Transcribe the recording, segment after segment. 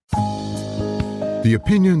The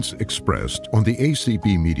opinions expressed on the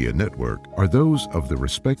ACB Media Network are those of the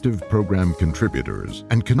respective program contributors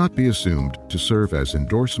and cannot be assumed to serve as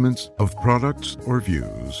endorsements of products or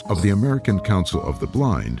views of the American Council of the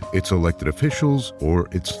Blind, its elected officials, or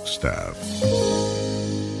its staff.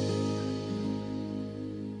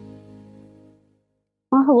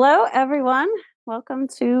 Well, hello, everyone. Welcome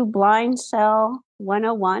to BlindShell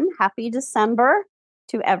 101. Happy December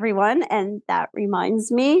to everyone. And that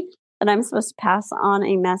reminds me that I'm supposed to pass on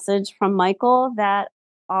a message from Michael that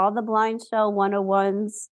all the BlindShell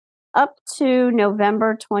 101s up to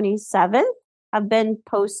November 27th have been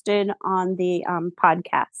posted on the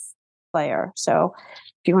podcast player. So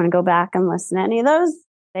if you want to go back and listen to any of those,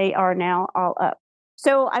 they are now all up.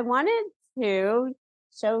 So I wanted to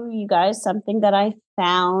show you guys something that I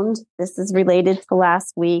found. This is related to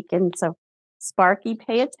last week. And so Sparky,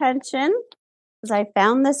 pay attention, because I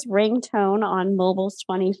found this ringtone on Mobiles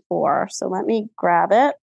 24. So let me grab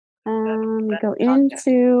it and go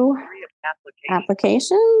into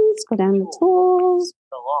applications, go down to tools.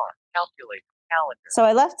 So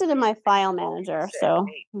I left it in my file manager. So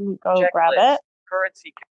let me go grab it.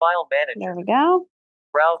 Currency file manager. There we go.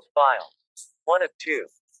 Browse file. 1 of 2.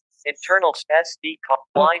 Internal SD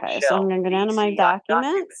blind Okay, shell. so I'm going to go down to my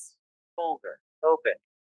documents. Folder. Open.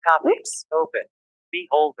 Copy. Oops. Open.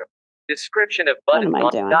 Beholder. Description of button What am I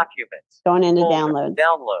doing? documents. Going into Folder. downloads.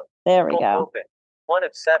 Download. There we go. Open. 1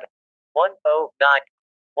 of 7. 109.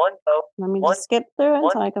 10. Let me just skip through it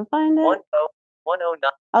until I can find it.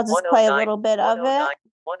 109. I'll just play a little bit of it. 109.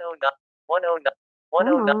 109.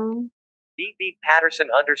 109. DB Patterson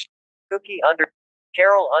underscore cookie under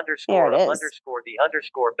Carol underscore underscore the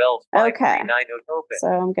underscore bells. Okay. Open. So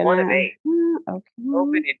I'm gonna 1 of 8. Okay.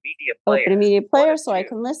 Open in media player. Open a media player so I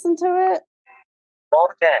can listen to it.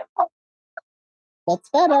 Alt 10. That's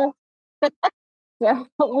better. Yeah,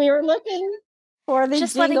 we were looking for the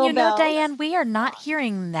Just jingle letting you know, bells. Diane, we are not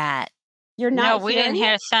hearing that. You're not. No, we didn't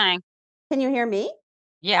hear a thing. Can you hear me?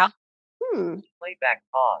 Yeah. Playback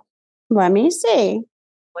pause. Let me see.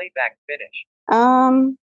 Playback finish.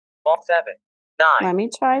 Alt 7. 9. Let me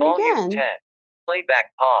try it Volume again. 10.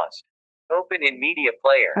 Playback paused. Open in media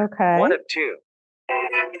player. Okay. 1 of 2.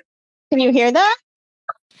 Can you hear that?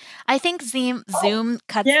 I think Zoom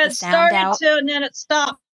cuts Yeah, the it sound started out. to, and then it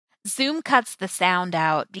stopped. Zoom cuts the sound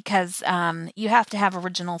out because you have to have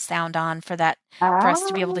original sound on for that for us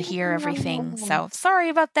to be able to hear everything. So sorry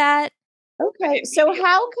about that. Okay. So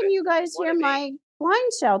how can you guys hear my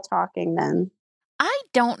BlindShell talking then? I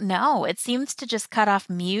don't know. It seems to just cut off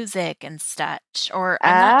music and such, or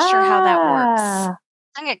I'm not sure how that works.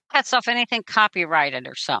 I think it cuts off anything copyrighted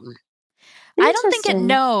or something. I don't think it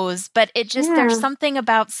knows, but it just there's Yeah. something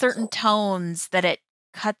about certain tones that it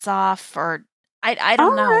cuts off, or I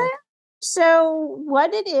don't know. Right. So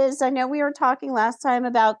what it is, I know we were talking last time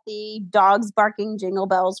about the dogs barking jingle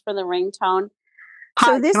bells for the ringtone.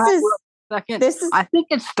 So this is I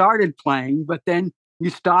think it started playing, but then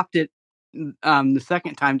you stopped it the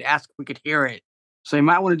second time to ask if we could hear it. So you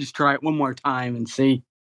might want to just try it one more time and see.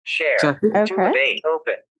 Share. So 2 of 8.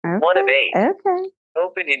 Open. 1 of 8. Okay.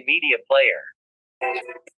 Open in media player.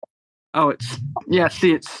 Oh,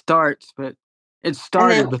 see, it starts, but it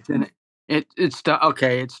started, but then it stopped.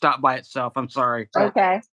 Okay, it stopped by itself. I'm sorry.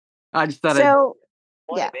 Okay. I just thought So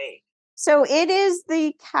 1 of 8. So it is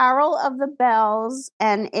the Carol of the Bells,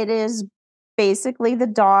 and it is basically the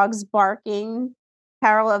dogs barking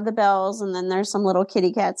Carol of the Bells, and then there's some little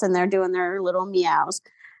kitty cats and they're doing their little meows.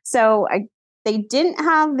 So they didn't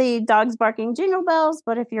have the dogs barking jingle bells,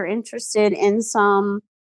 but if you're interested in some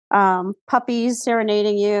puppies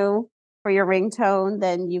serenading you for your ringtone,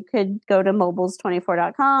 then you could go to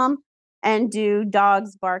mobiles24.com and do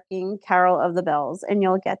dogs barking Carol of the Bells, and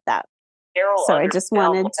you'll get that. Carol So I just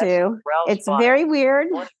wanted to. It's very weird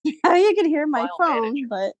how you can hear my phone,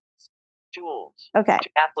 but tools. Okay.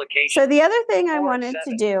 Application. So the other thing I wanted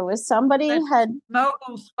to do was somebody had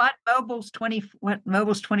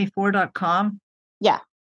mobiles24.com. Yeah.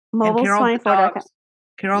 Mobiles24.com.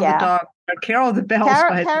 Carol the dog. Carol of the Bells.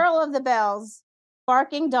 Carol of the Bells.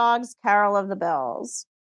 Barking dogs, Carol of the Bells.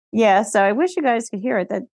 Yeah, so I wish you guys could hear it.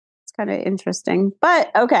 That's kind of interesting. But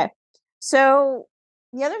okay. So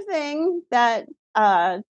the other thing that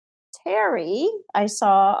Terry I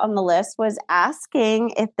saw on the list was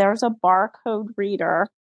asking if there's a barcode reader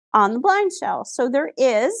on the BlindShell. So there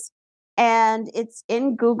is, and it's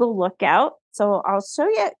in Google Lookout. So I'll show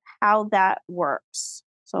you how that works.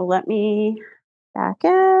 So let me back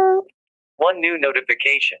out. One new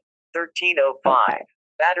notification. 1305. Okay.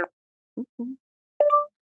 Battery.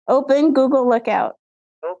 Open Google Lookout.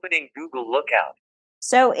 Opening Google Lookout.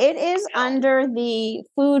 So it is under the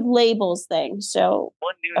food labels thing. So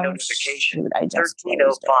one new notification. Shoot, I just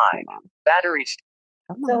 13:05. Batteries.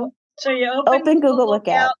 So you open Google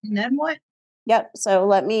Lookout. and then what? Yep. So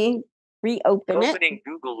let me reopen it. Opening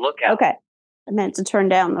Google Lookout. Okay. I meant to turn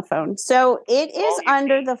down the phone. So it is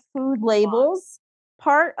under the food labels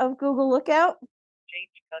part of Google Lookout. Change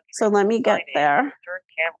country. So let me get there. Turn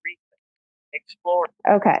cam replay. Explore.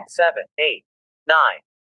 Okay. 7, 8, 9.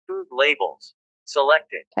 Food labels.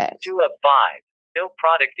 Selected. Okay. 2 of 5. No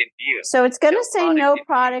product in view. So it's going to say no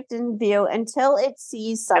product in view until it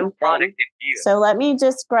sees something. No product in view. So let me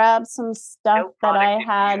just grab some stuff No that I product in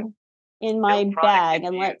had view. in my No product bag in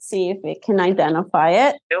and view. let's see if it can identify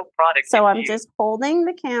it. No product So in I'm view. just holding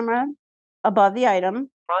the camera above the item.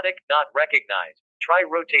 Product not recognized. Try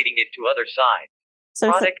rotating it to other side.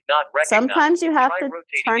 So Product not recognized. sometimes you have Try to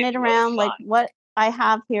rotating turn it it to other around. Like side. what I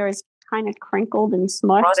have here is kind of crinkled and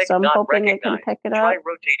smushed. Product So I'm not hoping it can recognized. pick it Try up.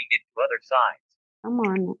 rotating it to other sides. Come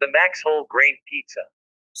on. The Max Whole Grain Pizza.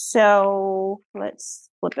 So let's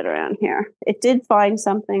flip it around here. It did find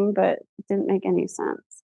something, but it didn't make any sense.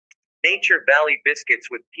 Nature Valley biscuits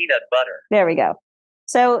with peanut butter. There we go.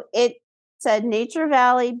 So it said Nature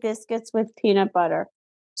Valley biscuits with peanut butter.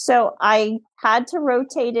 So I had to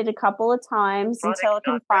rotate it a couple of times Product until it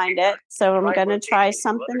can not find it. recognized. So I'm Try going to rotating try it to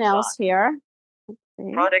something other else side. here. Let's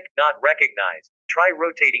see. Product not recognized. Try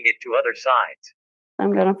rotating it to other sides.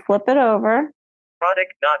 I'm going to flip it over.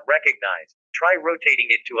 Product not recognized. Try rotating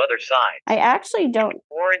it to other sides. I actually don't.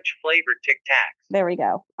 Orange flavored Tic Tacs. There we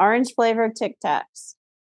go. Orange flavored Tic Tacs.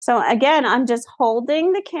 So again, I'm just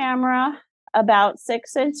holding the camera about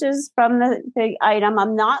 6 inches from the item.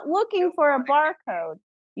 I'm not looking for a barcode.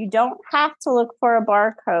 You don't have to look for a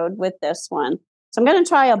barcode with this one. So I'm going to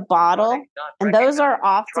try a bottle, and those are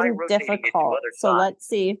often difficult. So let's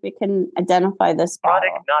see if we can identify this bottle.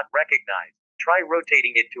 Product not recognized. Try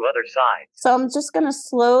rotating it to other sides. So I'm just going to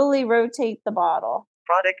slowly rotate the bottle.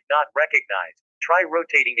 Product not recognized. Try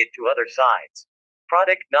rotating it to other sides.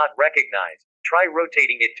 Product not recognized. Try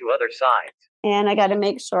rotating it to other sides. And I got to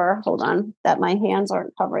make sure, hold on, that my hands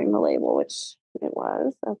aren't covering the label, which it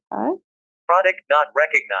was. Okay. Product not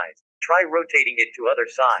recognized. Try rotating it to other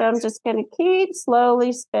sides. So I'm just going to keep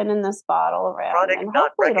slowly spinning this bottle around. Product and not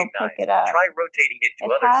hopefully it'll recognized. pick it up. Try rotating it to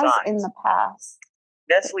It other has sides. in the past.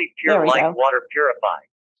 Nestle There Pure we Light go. Water Purifying.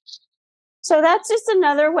 So that's just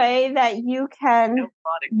another way that you can No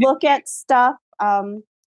product look in at stuff No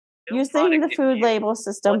using product the in food view. label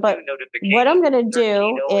system. One But new notification. what I'm going to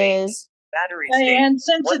do 13:08. is, Battery And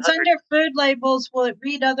state. since it's 100. under food labels, will it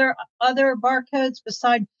read other barcodes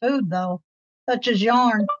besides food though, such as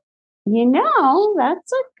yarn?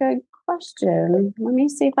 that's a good question. Let me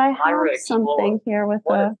see if I have Ira something Explorer. here with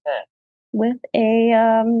 1 a of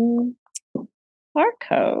 10.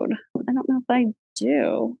 barcode. I don't know if I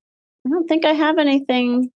do. I don't think I have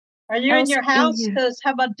anything. Are you in else your house? here. Because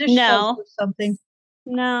how about dish No. soap or something?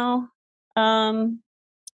 No.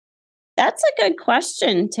 That's a good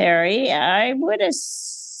question, Terry. I would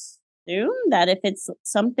assume that if it's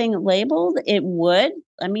something labeled, it would.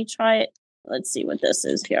 Let me try it. Let's see what this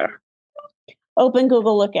is here. Open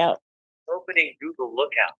Google Lookout. Opening Google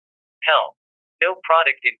Lookout. Help. No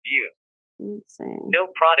product in view. Let's see. No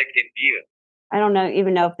product in view. I don't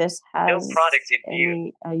even know if this has product in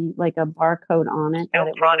view. like a barcode on it. No that it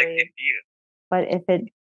would product read. in view. But if it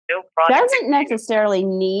No product doesn't in view. necessarily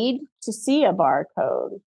need to see a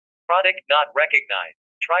barcode. Product not recognized.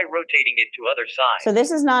 Try rotating it to other sides. So this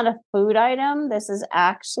is not a food item. This is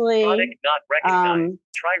actually Product not recognized.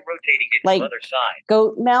 Try rotating it like to other sides.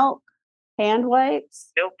 goat milk, hand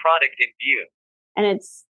wipes, No product in view. and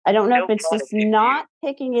I don't know No if it's just product in not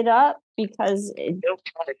picking it up because No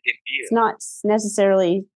product in view. it's not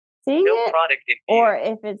necessarily seeing No it, product in view. or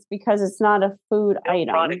if it's because it's not a food No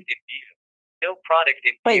item. product in view. No product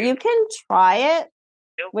in But view. you can try it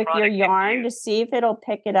No with your product in yarn view. to see if it'll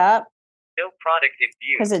pick it up, No product in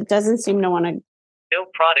view. because it doesn't seem to want to No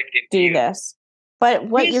product in do view. this. But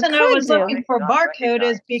what you reason I could was do, looking for Not barcode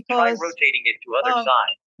is recognized. Try because rotating it to other um,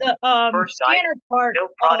 sides. the First scanner part. No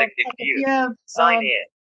product in like if view. you have Sign in.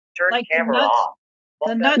 Turn like the camera nuts- off. the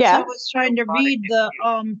Welcome nuts, Yeah. I was trying No to product read in the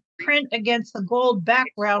view. print against the gold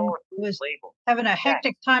background. Explore Was label. having a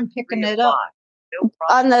hectic time picking 3 it of up. 5. No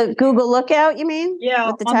product on the Google Lookout, you mean? Yeah,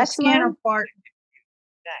 With the on the text scanner mode? part.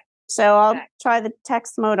 So I'll try the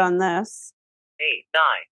text mode on this. 8, 9,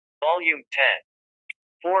 Volume 10.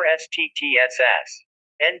 4 STTSS.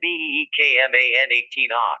 NBEEKMAN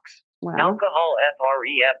 18 ox. Wow. Alcohol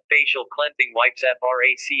FREF facial cleansing wipes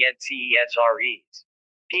FRACNCESREs.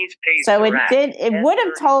 P's pays So it direct. would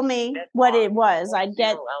have S30, told me what it was. 0.0 I'd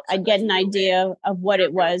get ounce an of idea of what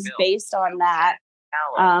it Pure goat was milk. based on that.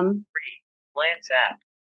 Alan. 3. Glance at.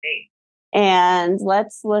 8. And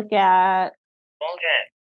let's look at 10.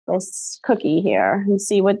 this cookie here and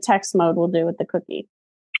see what text mode will do with the cookie.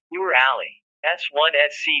 Pure Alley.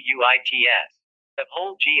 S1SCUITS. The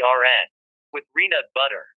whole GRN. With renut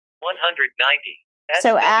butter. 190.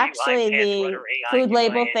 So actually the food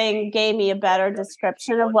label thing gave me a better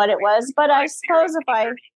description of what it was, but I suppose if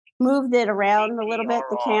I moved it around a little bit,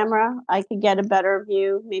 the camera, I could get a better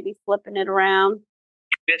view, maybe flipping it around.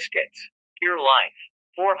 Biscuits. Pure Life.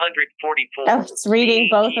 444. Oh, it's reading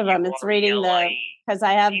both of them. It's reading because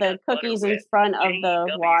I have the cookies in front of the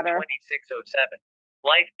water. 2607.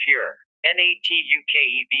 Life Pure.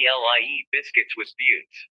 NATUKEVLIE biscuits with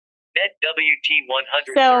buttes. Net WT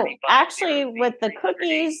 135. So actually with the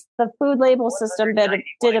cookies, the food label system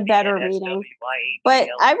did a better reading. But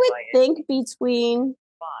I would think between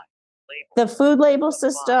the food label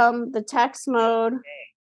system, the text mode,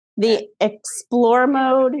 the explore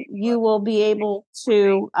mode, you will be able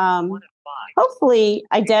to hopefully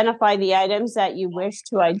identify the items that you wish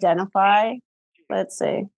to identify. Let's see.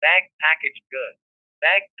 Bag package good.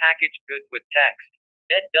 Bag package good with text.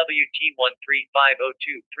 Net WT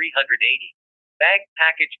 13502 380. Bag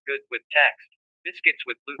package good with text. Biscuits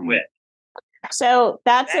with blue wit. So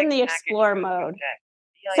that's in the explore mode.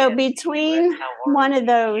 So between one of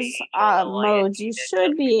those modes, you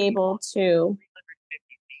should be able to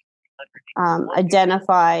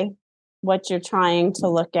identify what you're trying to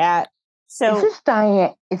look at. So is this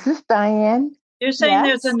Diane? You're saying Yes.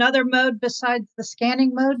 there's another mode besides the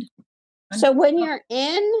scanning mode? So when you're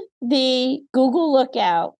in the Google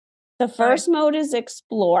Lookout, the first mode is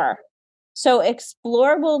Explore. So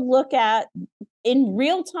Explore will look at, in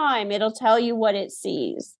real time, it'll tell you what it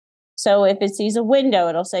sees. So if it sees a window,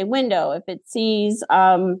 it'll say window. If it sees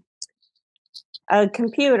a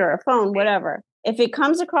computer, a phone, whatever. If it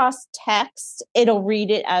comes across text, it'll read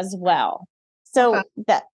it as well. So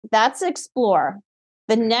that's Explore.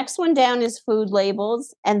 The next one down is Food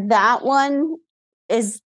Labels, and that one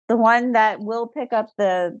is the one that will pick up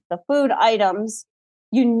the food items.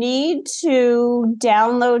 You need to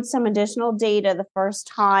download some additional data the first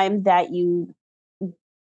time that you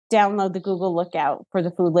download the Google Lookout for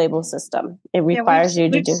the food label system. It requires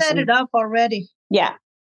you to do set it up already. Yeah.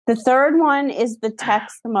 The third one is the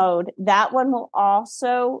text mode. That one will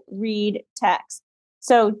also read text.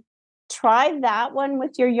 So try that one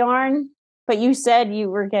with your yarn, but you said you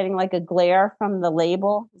were getting like a glare from the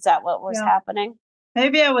label. Is that what was happening?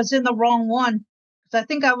 Maybe I was in the wrong one, because I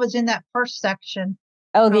think I was in that first section.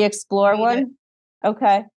 Oh, the explore one?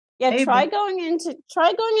 Okay. Yeah, Maybe. try going into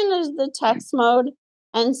the text mode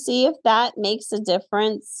and see if that makes a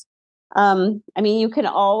difference. I mean, you can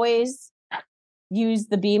always use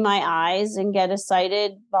the Be My Eyes and get a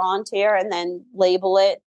sighted volunteer and then label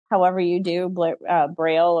it however you do,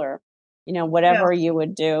 Braille or, whatever you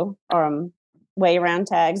would do, way around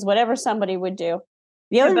tags, whatever somebody would do.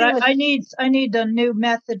 I need a new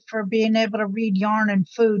method for being able to read yarn and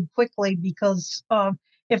food quickly, because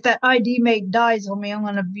if that ID mate dies on me, I'm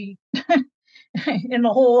going to be in the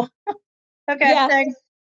hole. Okay, thanks.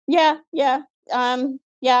 Yeah.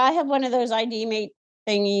 I have one of those ID mate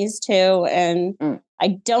thingies too, and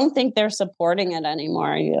I don't think they're supporting it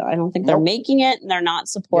anymore. I don't think they're making it, and they're not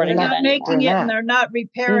supporting it anymore. They're not making it, and they're not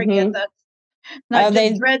repairing it.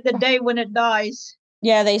 They dread the day when it dies.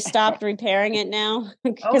 Yeah, they stopped repairing it now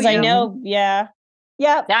because I know. Yeah.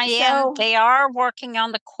 Diane, they are working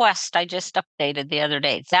on the Quest. I just updated the other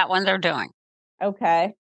day. That one they're doing.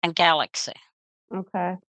 Okay. And Galaxy.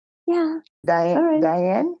 Okay. Yeah.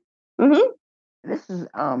 Diane. Mm-hmm. This is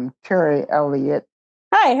Terry Elliott.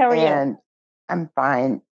 Hi, how are you? And I'm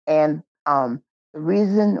fine. And the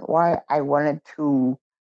reason why I wanted to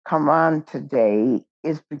come on today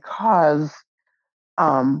is because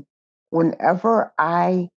whenever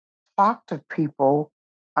I talk to people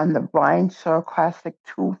on the BlindShell Classic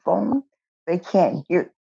 2 phone, they can't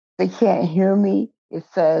hear me. It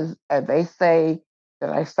says they say that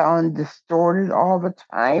I sound distorted all the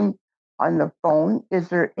time on the phone. Is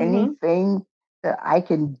there anything that I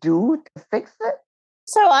can do to fix it?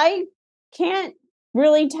 So I can't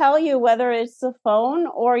really tell you whether it's the phone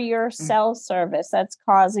or your cell service that's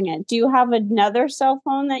causing it. Do you have another cell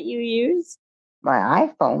phone that you use?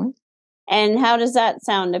 My iPhone. And how does that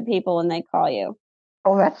sound to people when they call you?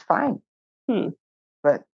 Oh, that's fine.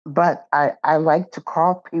 But I like to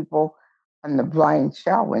call people on the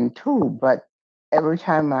BlindShell one too. But every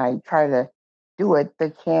time I try to do it,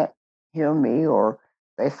 they can't hear me, or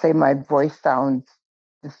they say my voice sounds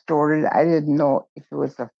distorted. I didn't know if it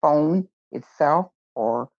was the phone itself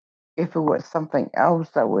or if it was something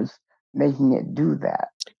else that was making it do that.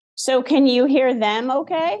 So can you hear them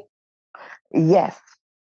okay? Yes.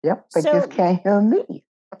 Yep. They just can't hear me.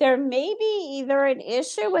 There may be either an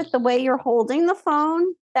issue with the way you're holding the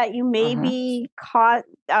phone that you may be caught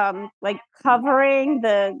like covering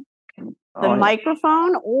the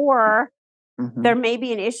microphone, or there may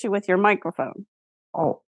be an issue with your microphone.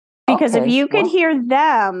 Oh. Because if you could hear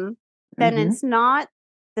them, then it's not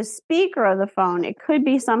the speaker of the phone. It could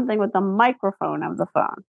be something with the microphone of the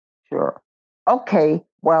phone. Sure. Okay.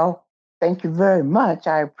 Well, thank you very much.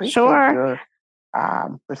 I appreciate your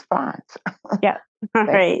response. Yeah. All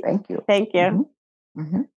right. Thank you. Thank you.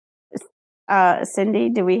 Cindy,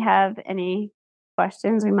 do we have any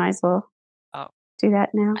questions? We might as well do that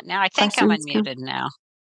now. Now I think I'm unmuted now.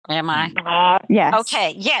 Am I? Yes.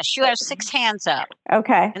 Okay. Yes, you have 6 hands up.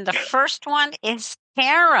 Okay. And the first one is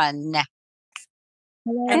Karen.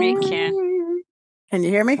 Hello. Karen. Can you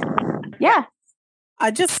hear me? Yeah. I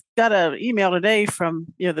just got an email today from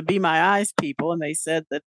the Be My Eyes people, and they said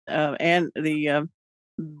that and the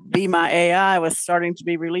Be My AI was starting to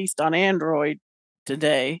be released on Android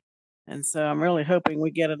today, and so I'm really hoping we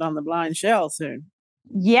get it on the BlindShell soon.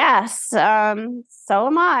 Yes, so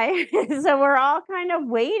am I. So we're all kind of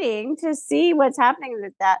waiting to see what's happening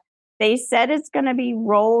with that. They said it's going to be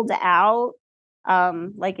rolled out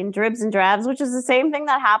like in dribs and drabs, which is the same thing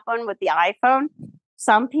that happened with the iPhone.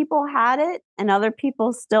 Some people had it and other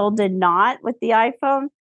people still did not with the iPhone.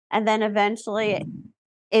 And then eventually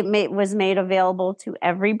it was made available to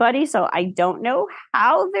everybody. So I don't know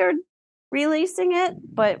how they're releasing it,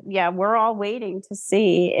 but yeah, we're all waiting to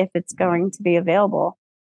see if it's going to be available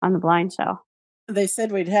on the BlindShell. They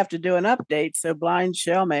said we'd have to do an update, so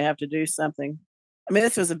BlindShell may have to do something. I mean,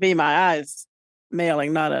 this was a Be My Eyes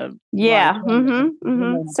mailing, not a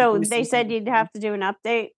So they said you'd have to do an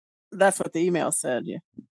update. That's what the email said. Yeah.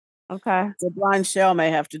 Okay. So BlindShell may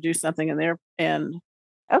have to do something in their end.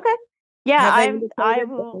 Okay. Yeah, I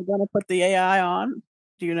will. We're going to put the AI on.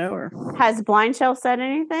 Do you know? Or has BlindShell said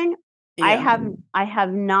anything? Yeah. I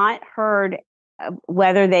have not heard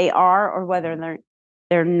whether they are or whether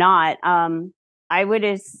they're not. I would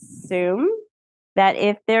assume that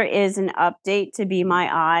if there is an update to Be My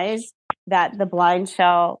Eyes, that the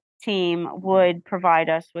BlindShell team would provide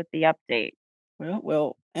us with the update. Well,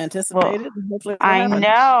 we'll anticipate it. Hopefully I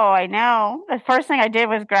know. The first thing I did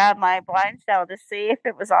was grab my BlindShell to see if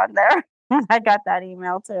it was on there. I got that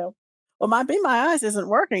email too. Well, my Be My Eyes isn't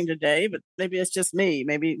working today, but maybe it's just me.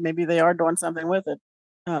 Maybe they are doing something with it.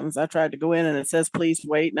 So I tried to go in and it says please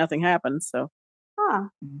wait. Nothing happens. So.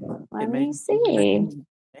 Let me see.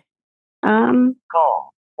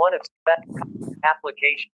 Call. One of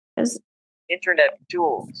applications. Internet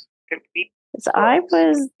tools. I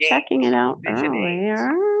was checking it out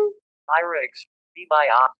earlier. Be My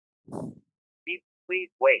Eyes. Please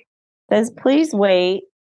wait. Says please wait.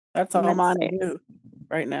 That's all mine do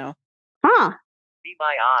right now. Be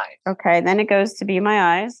My Eyes. Okay, then it goes to Be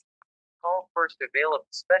My Eyes. Call first available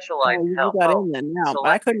specialized help. You got in then now.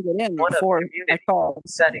 I couldn't get in before I called.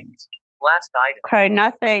 Settings. Last item. Okay,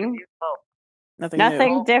 nothing.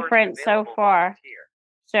 Nothing different so far.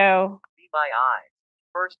 So Be My Eyes.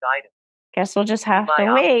 First item. Guess we'll just have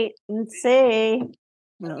to wait and see.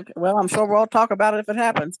 Okay. Well, I'm sure we'll talk about it if it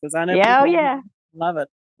happens because I know people love it.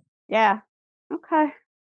 Yeah. Okay.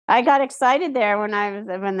 I got excited there when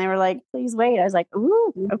they were like, please wait. I was like,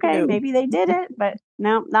 ooh, okay, maybe they did it, but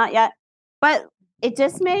no, not yet. But it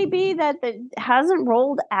just may be that it hasn't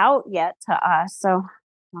rolled out yet to us. So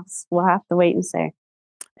we'll have to wait and see.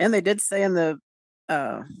 And they did say in the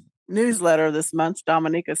newsletter this month,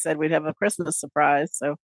 Dominica said we'd have a Christmas surprise.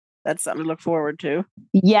 So that's something to look forward to.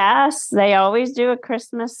 Yes, they always do a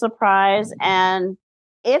Christmas surprise. And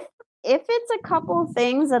if it's a couple of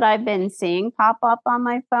things that I've been seeing pop up on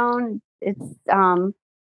my phone, it's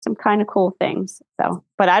some kind of cool things. So,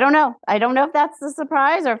 but I don't know. I don't know if that's the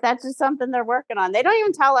surprise or if that's just something they're working on. They don't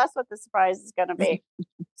even tell us what the surprise is going to be.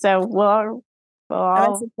 So we'll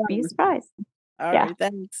all be surprised. All right,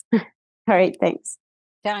 thanks. All right, thanks.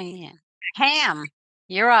 Diane. Pam,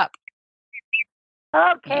 you're up.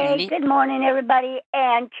 Okay, good morning, everybody.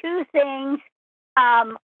 And 2 things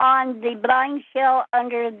on the BlindShell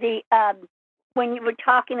under the, when you were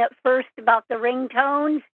talking at first about the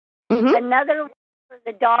ringtones, another one for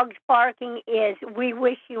the dogs barking is We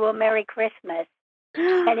Wish You a Merry Christmas.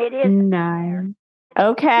 And it is. No.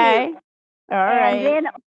 Okay. All right.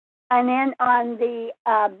 And then on the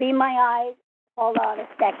Be My Eyes, hold on a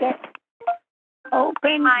second. Open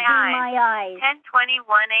Be My Eyes. 10:21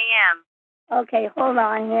 a.m. Okay, hold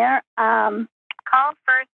on here. Call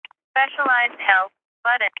first, specialized help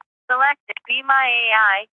button. Select Be My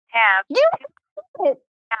AI tab.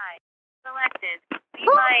 Selected. Be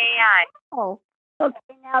My AI. Oh.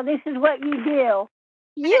 Okay, now this is what you do.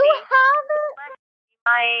 You have it? Be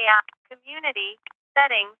My AI. Community.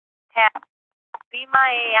 Settings. Tab. Be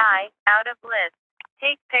My AI. Out of list.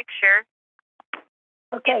 Take picture.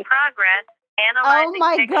 Okay. In progress. Analyzing Oh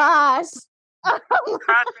my picture. gosh.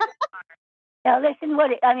 Progress bar. Now listen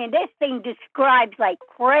this thing describes like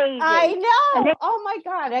crazy. I know. then, Oh my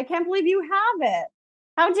God. I can't believe you have it.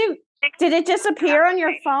 Did it just appear on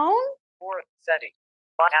your phone? Fourth setting.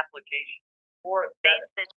 Application. Fourth Base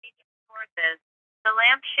that teaches courses. The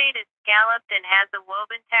lampshade is scalloped and has a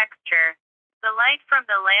woven texture. The light from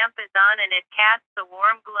the lamp is on and it casts a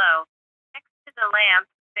warm glow. Next to the lamp,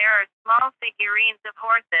 there are small figurines of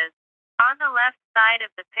horses. On the left side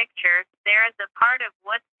of the picture, there is a part of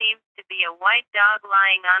what seems to be a white dog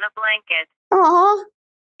lying on a blanket. Aw.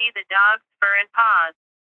 See the dog's fur and paws.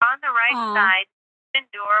 On the right side, a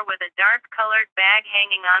door with a dark-colored bag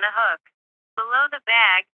hanging on a hook. Below the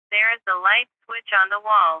bag, there is a light switch on the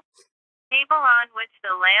wall. The table on which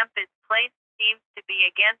the lamp is placed seems to be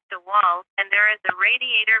against a wall, and there is a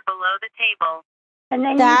radiator below the table. And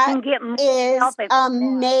then That you can get more is help if you want.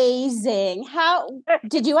 amazing. How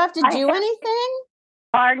did you have to do anything?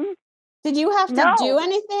 Pardon? Did you have to No. do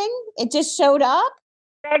anything? It just showed up?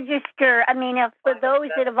 Register. For those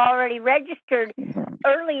that have already registered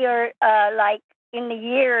earlier, like in the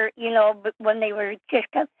year, but when they were just,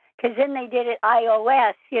 because then they did it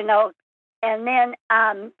iOS, and then,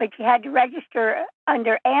 but you had to register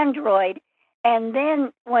under Android. And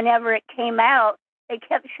then whenever it came out, it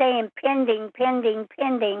kept saying pending, pending,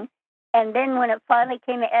 pending. And then when it finally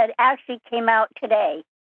came, it actually came out today.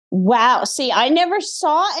 Wow. See, I never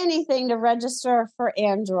saw anything to register for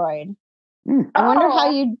Android. I wonder how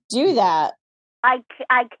you do that. I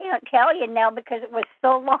can't tell you now because it was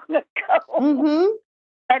so long ago. Mm-hmm.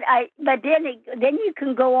 But then you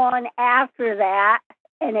can go on after that,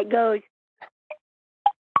 and it goes.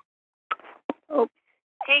 Oops.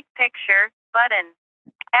 Take picture button.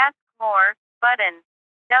 Ask more button.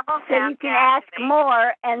 Double tap. So you can ask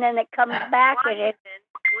more, and then it comes back and it.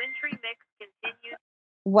 Wintry mix continues.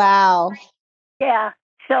 Wow. Yeah.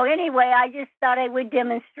 So anyway, I just thought I would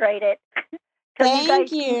demonstrate it. So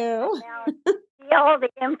Thank you. you. See all the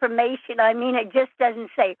information. It just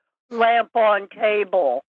doesn't say lamp on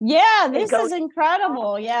table. Yeah, this is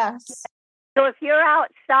incredible. Yes. So if you're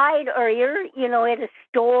outside or you're, at a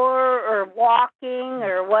store or walking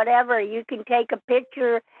or whatever, you can take a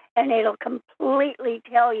picture and it'll completely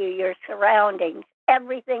tell you your surroundings,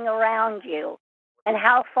 everything around you, and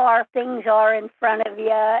how far things are in front of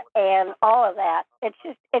you and all of that. It's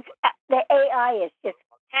the AI is just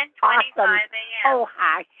 10:25 awesome. a.m. Oh,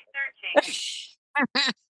 hush.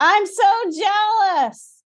 Searching. I'm so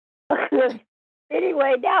jealous.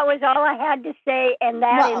 Anyway, that was all I had to say, and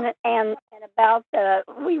that and about the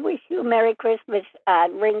 "We Wish You a Merry Christmas"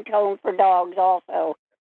 ringtone for dogs, also.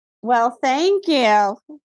 Well, thank you.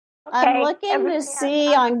 Okay, I'm looking to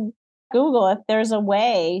see on Google if there's a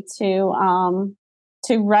way to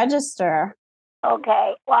register.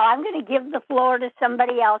 Okay. Well, I'm going to give the floor to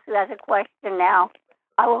somebody else who has a question now.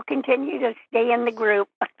 I will continue to stay in the group.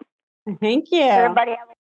 Thank you. Everybody have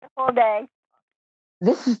a wonderful day.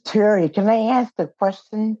 This is Terry. Can I ask a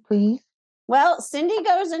question, please? Well, Cindy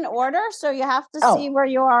goes in order, so you have to see where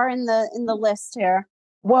you are in the list here.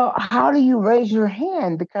 Well, how do you raise your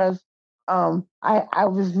hand? Because I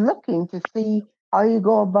was looking to see how you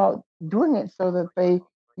go about doing it so that they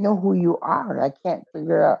know who you are. I can't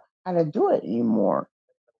figure out how to do it anymore.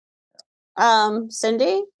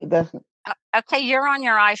 Cindy? It doesn't. Okay, you're on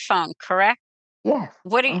your iPhone, correct? Yes.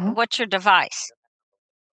 What's your device?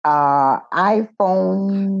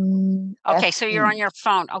 iPhone. Okay, SE. so you're on your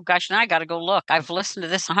phone. Oh gosh, now I got to go look. I've listened to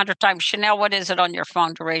this 100 times. Chanel, what is it on your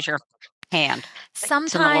phone to raise your hand?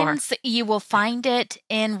 Sometimes you will find it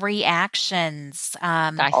in reactions.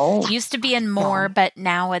 Used to be in more, but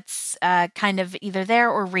now it's kind of either there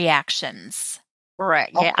or reactions. Right.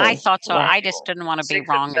 Yeah, I thought so. I just didn't want to be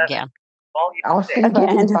wrong again. I'll see if I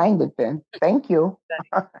can find it then. Thank you.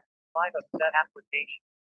 5 of that application.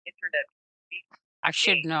 Internet. I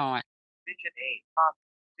should know it. Vision 8.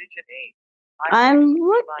 Vision 8. I'm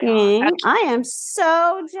looking. I am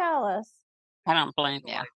so jealous. I don't blame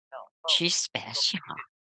you. She's special.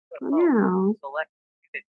 Wow.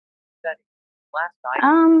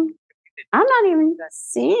 I'm not even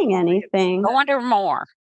seeing anything. Go under more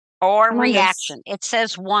or reaction. It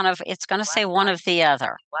says it's going to say one of the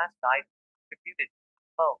other.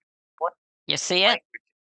 You see it?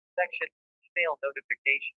 Section email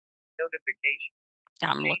notification.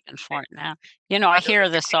 I'm looking for it now. I hear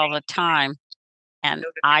this all the time, and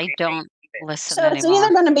I don't listen So it's anymore.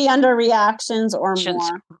 either going to be under reactions or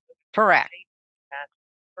more. Correct.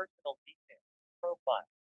 Personal details. Profile.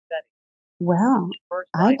 Settings. Well, First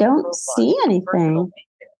I line don't profile. see Personal anything. details.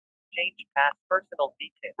 Change past personal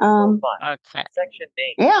details. Profile. Okay. Section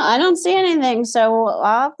name. Yeah, I don't see anything. So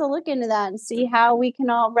I'll have to look into that and see how we can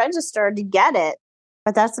all register to get it.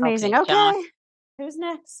 But that's amazing. Okay, John. Okay. Who's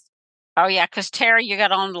next? Oh, yeah, because Terry, you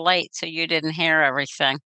got on late, so you didn't hear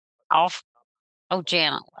everything. Oh,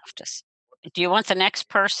 Janet left us. Do you want the next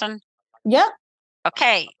person? Yep.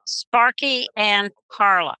 Okay, Sparky and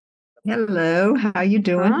Carla. Hello, how you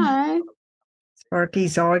doing? Hi.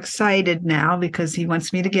 Sparky's all excited now because he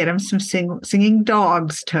wants me to get him some singing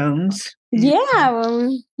dogs tones. Yeah,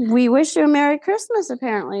 well, we wish you a Merry Christmas.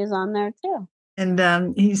 Apparently, is on there too. And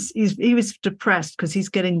he was depressed because he's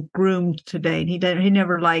getting groomed today, and he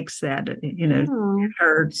never likes that. It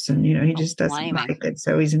hurts, and he just doesn't like it.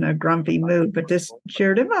 So he's in a grumpy mood. But this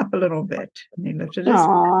cheered him up a little bit, and he lifted his.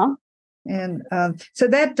 Aww. And so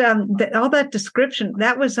that all that description,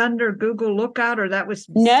 that was under Google Lookout, or that was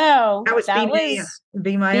Be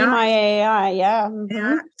My AI. Yeah.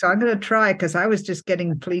 Yeah. So I'm going to try, because I was just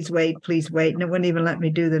getting please wait, and it wouldn't even let me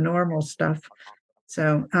do the normal stuff.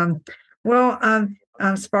 So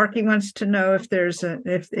Sparky wants to know if there's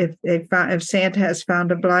if Santa has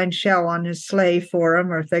found a blind shell on his sleigh for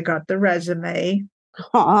him, or if they got the resume.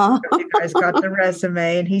 You guys got the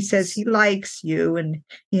resume, and he says he likes you, and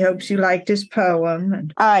he hopes you liked his poem.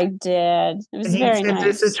 And I did. It was very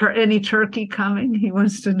nice. Is any turkey coming? He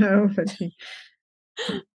wants to know.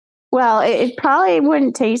 Well, it probably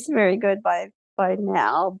wouldn't taste very good by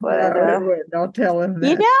now, but I'll tell him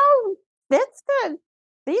that. That's good.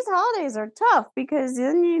 These holidays are tough because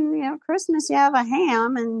then Christmas you have a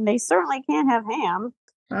ham, and they certainly can't have ham.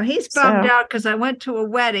 Well, he's bummed out because I went to a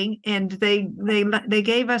wedding, and they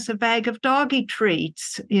gave us a bag of doggy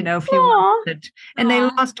treats, if you wanted. And they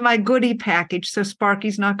lost my goodie package, so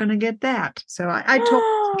Sparky's not going to get that. So I told him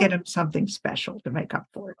to get him something special to make up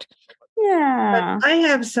for it. Yeah. But I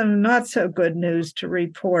have some not so good news to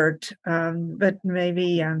report, but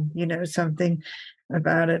maybe something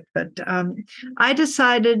about it. But I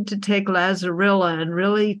decided to take Lazarilla and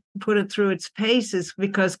really put it through its paces,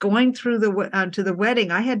 because going through to the wedding,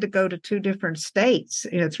 I had to go to 3 different states.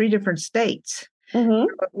 Mm-hmm.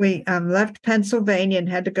 We left Pennsylvania and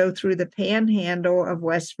had to go through the Panhandle of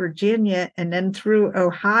West Virginia and then through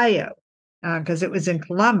Ohio, because it was in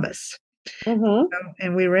Columbus. Mm-hmm.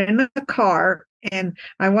 And we were in the car, and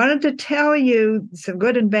I wanted to tell you some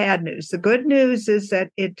good and bad news. The good news is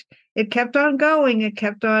that it kept on going. It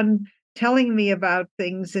kept on telling me about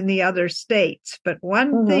things in the other states. But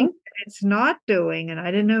one thing it's not doing, and I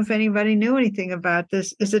didn't know if anybody knew anything about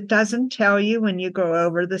this, is it doesn't tell you when you go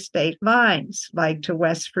over the state lines, like to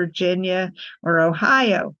West Virginia or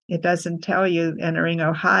Ohio. It doesn't tell you entering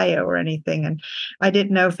Ohio or anything. And I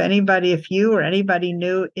didn't know if you or anybody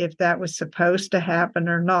knew if that was supposed to happen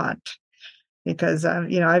or not. Because,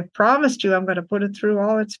 I've promised you I'm going to put it through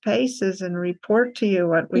all its paces and report to you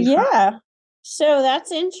what we found. So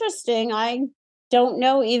that's interesting. I don't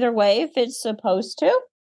know either way if it's supposed to,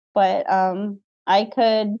 but I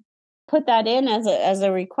could put that in as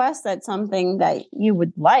a request. That's something that you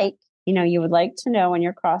would like, you would like to know when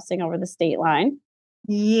you're crossing over the state line.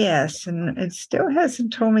 Yes, and it still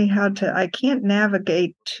hasn't told me I can't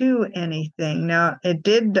navigate to anything. Now, I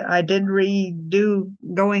did redo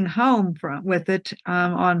going home with it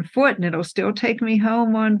on foot, and it'll still take me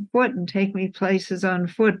home on foot and take me places on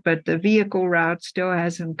foot, but the vehicle route still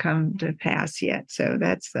hasn't come to pass yet. So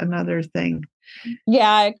that's another thing.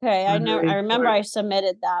 Yeah, okay. I remember I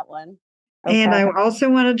submitted that one. Okay. And I also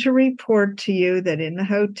wanted to report to you that in the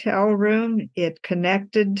hotel room, it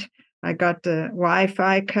connected. I got the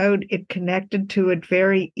Wi-Fi code. It connected to it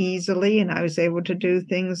very easily, and I was able to do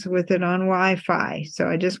things with it on Wi-Fi. So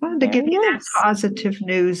I just wanted to give you that positive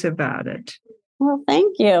news about it. Well,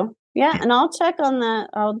 thank you. Yeah, and I'll check on that.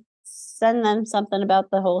 I'll send them something about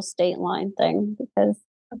the whole state line thing,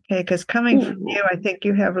 because coming from you, I think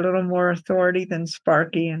you have a little more authority than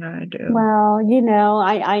Sparky and I do. Well,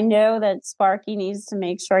 I know that Sparky needs to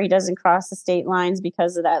make sure he doesn't cross the state lines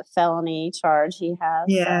because of that felony charge he has.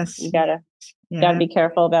 Yes. So you gotta be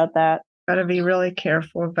careful about that. Gotta be really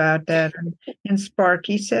careful about that. And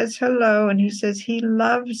Sparky says hello, and he says he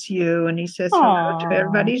loves you, and he says hello to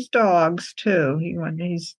everybody's dogs too.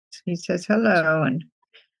 He says hello, and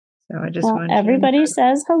so I just want everybody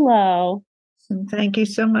says hello. And thank you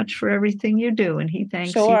so much for everything you do. And he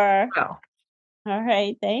thanks you. Well. All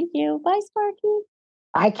right. Thank you. Bye, Sparky.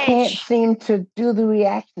 I can't seem to do the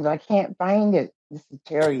reactions. I can't find it. This is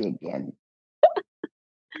Terry again.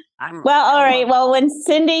 All right. Well, when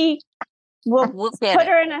Cindy We'll get put it.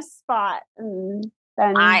 her in a spot, and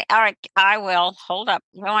then all right, I will. Hold up.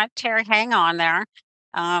 You know what, Terry? Hang on there.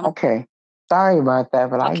 Okay. Sorry about that,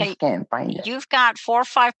 but I Okay, just can't find it. you've got 4 or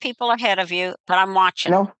 5 people ahead of you, but I'm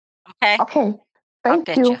watching. No. Okay. Okay. I'll Thank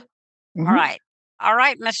get you. you. All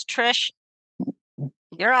right, Miss Trish,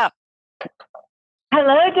 you're up.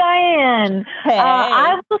 Hello, Diane. Hey.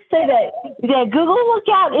 I will say that Google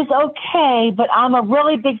Lookout is okay, but I'm a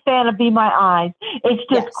really big fan of Be My Eyes. It's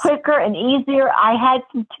just quicker and easier. I had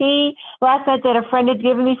some tea last night that a friend had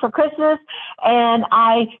given me for Christmas, and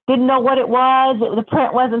I didn't know what it was. The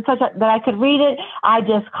print wasn't such that I could read it. I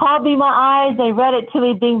just called Be My Eyes. They read it to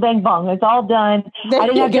me. Bing, bang, bong. It's all done. I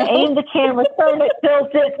didn't have to aim the camera, turn it,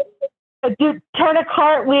 tilt it, turn a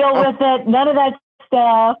cartwheel with it. None of that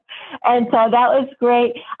stuff. And so that was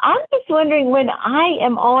great. I'm just wondering, when I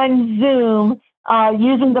am on Zoom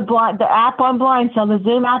using the app on BlindShell, the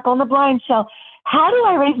Zoom app on the BlindShell, how do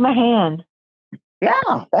I raise my hand?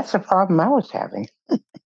 Yeah, that's the problem I was having. We're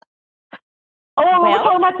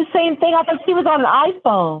talking about the same thing. I thought she was on an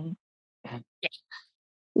iPhone.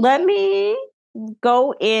 Let me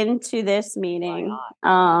go into this meeting.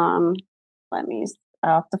 I'll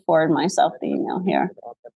have to forward myself the email here.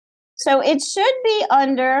 So it should be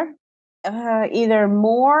under either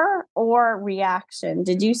more or reaction.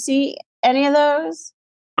 Did you see any of those?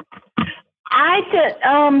 I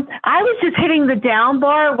was just hitting the down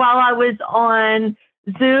bar while I was on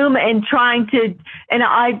Zoom and trying to, and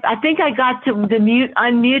I think I got to the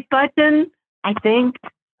unmute button. I think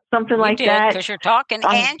something like that. Because you're talking,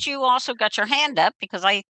 and you also got your hand up because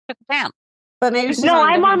I took it down. But maybe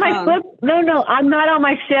I'm on my flip. No, I'm not on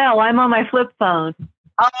my shell. I'm on my flip phone.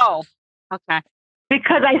 Oh, okay.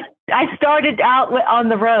 Because I started out on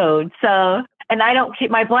the road, so, and I don't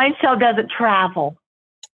keep my BlindShell doesn't travel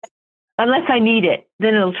unless I need it.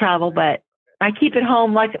 Then it'll travel, but I keep it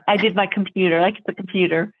home like I did my computer. Like it's a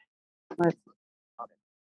computer. Oh,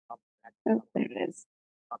 there it is.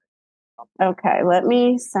 Okay, let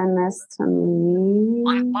me send this to me.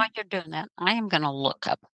 While you're doing that, I am going to look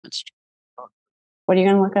up. What are you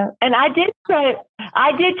going to look up? And I did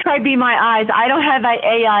try Be My Eyes. I don't have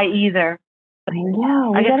AI either. I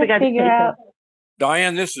know. I guess we got to figure out.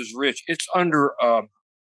 Diane, this is Rich. It's under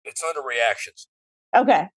reactions.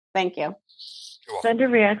 Okay, thank you. It's under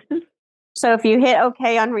reactions. So if you hit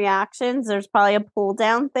OK on reactions, there's probably a pull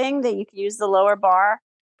down thing that you can use the lower bar.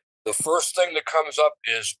 The first thing that comes up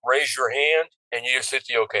is raise your hand, and you just hit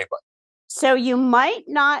the OK button. So you might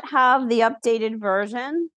not have the updated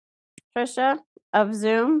version, Trisha, of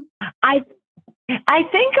Zoom. I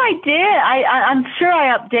think I did. I'm sure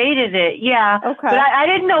I updated it. Yeah. Okay. But I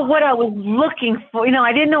didn't know what I was looking for.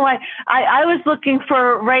 I didn't know what I was looking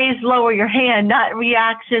for. Raise, lower your hand, not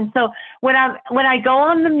reaction. So when I go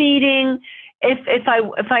on the meeting, if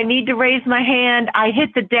I need to raise my hand, I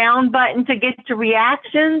hit the down button to get to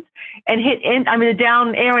reactions and the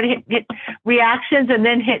down arrow and hit reactions and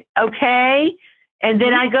then hit OK, and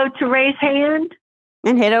then I go to raise hand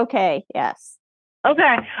and hit OK. Yes. Okay.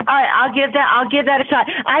 All right. I'll give that a shot.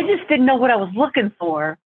 I just didn't know what I was looking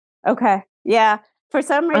for. Okay. Yeah. For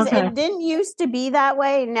some reason, it didn't used to be that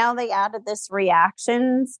way. Now they added this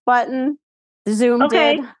reactions button. Zoom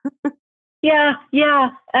did. Yeah.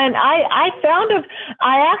 And I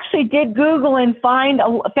actually did Google and found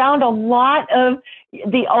a lot of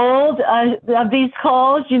the old of these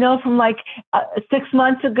calls, from like 6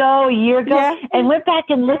 months ago, a year ago, and went back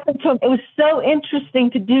and listened to them. It was so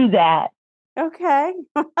interesting to do that. Okay.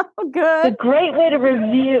 Good. It's a great way to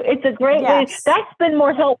review. It's a great way. That's been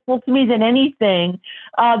more helpful to me than anything,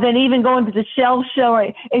 than even going to the Shell show.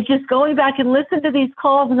 It's just going back and listen to these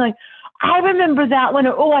calls and like, I remember that one,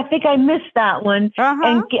 or I think I missed that one,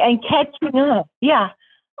 and catching up. Yeah.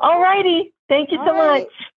 All righty. Thank you so much.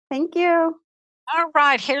 Thank you. All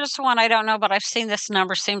right. Here's one I don't know, but I've seen this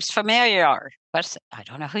number. Seems familiar. But I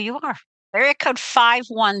don't know who you are. Area code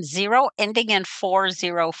 510 ending in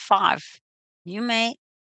 405. You may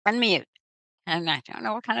unmute. And I don't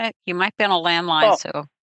know what kind of, you might be on a landline. So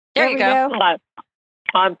there you go.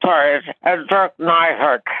 I'm sorry, it's Dirk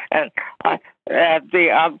Nyhart. And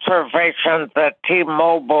the observation that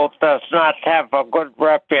T-Mobile does not have a good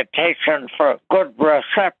reputation for good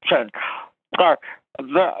reception.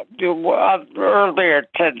 Earlier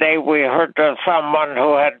today, we heard of someone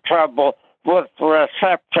who had trouble with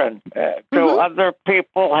reception. Do other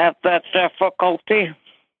people have that difficulty?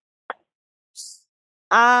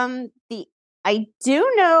 I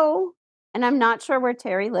do know, and I'm not sure where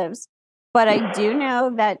Terry lives, but I do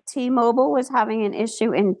know that T-Mobile was having an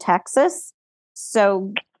issue in Texas.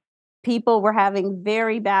 So people were having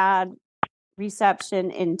very bad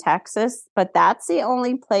reception in Texas, but that's the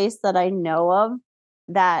only place that I know of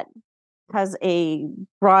that has a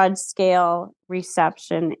broad scale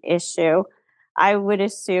reception issue. I would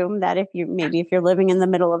assume that if you're living in the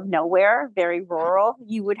middle of nowhere, very rural,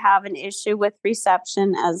 you would have an issue with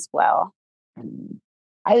reception as well.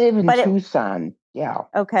 I live in Tucson. Yeah.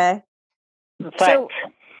 Okay. So,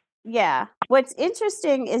 yeah. What's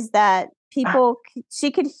interesting is that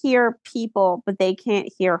she could hear people, but they can't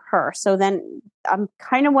hear her. So then I'm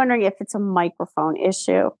kind of wondering if it's a microphone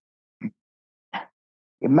issue.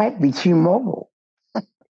 It might be T-Mobile.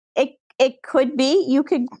 It could be.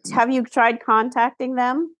 Have you tried contacting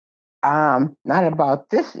them? Not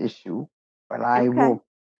about this issue, but I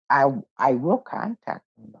will contact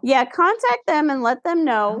them. Yeah, contact them and let them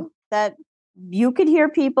know that you could hear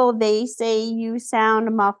people. They say you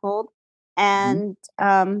sound muffled, and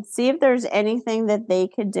see if there's anything that they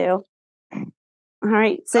could do. All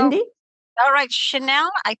right, Cindy? All right,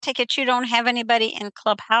 Chanel, I take it you don't have anybody in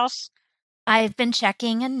Clubhouse? I've been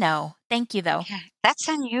checking and no. Thank you, though. Okay. That's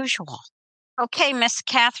unusual. Okay, Miss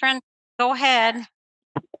Catherine, go ahead.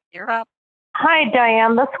 You're up. Hi,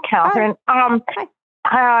 Diane. This is Catherine.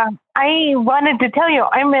 Hi. I wanted to tell you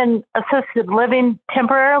I'm in assisted living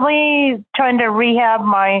temporarily, trying to rehab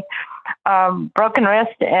my broken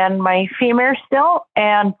wrist and my femur still.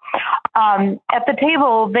 And at the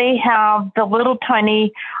table, they have the little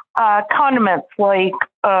tiny condiments like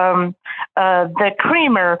the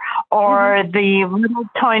creamer or the little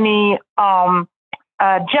tiny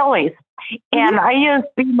jellies. And I used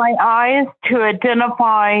Be My Eyes to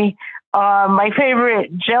identify my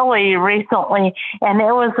favorite jelly recently, and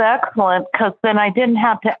it was excellent because then I didn't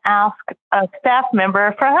have to ask a staff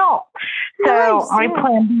member for help. So I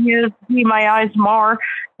plan to use Be My Eyes more,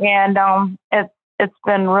 and it's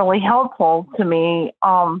been really helpful to me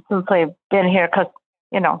since I've been here because,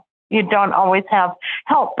 you don't always have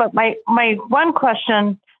help. But my one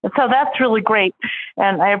question, so that's really great,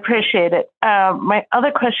 and I appreciate it. My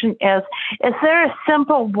other question is there a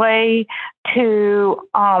simple way to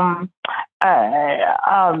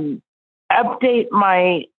update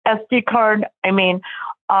my SD card? I mean,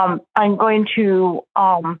 I'm going to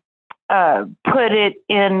put it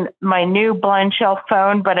in my new BlindShell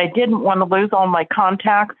phone, but I didn't want to lose all my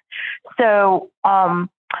contacts. So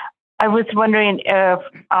I was wondering if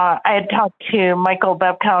I had talked to Michael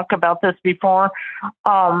Babcock about this before,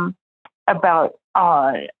 about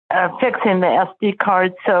fixing the SD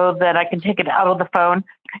card so that I can take it out of the phone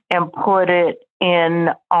and put it in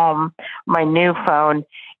my new phone.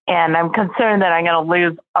 And I'm concerned that I'm going to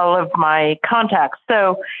lose all of my contacts.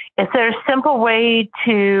 So is there a simple way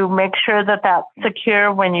to make sure that that's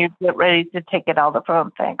secure when you get ready to take it out of the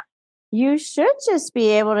phone? Thanks. You should just be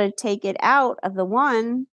able to take it out of the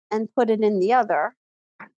one and put it in the other.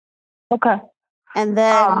 Okay. And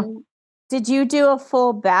then, did you do a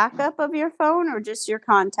full backup of your phone or just your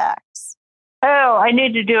contacts? Oh, I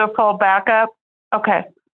need to do a full backup. Okay.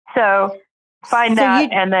 So find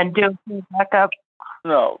that and then do a full backup.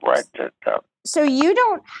 No, write that down. So you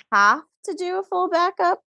don't have to do a full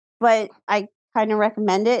backup, but I kind of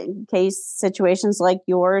recommend it in case situations like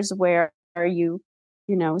yours where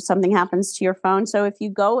something happens to your phone. So if you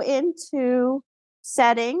go into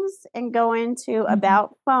settings and go into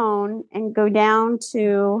about phone and go down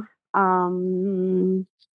to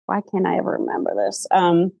why can't I ever remember this?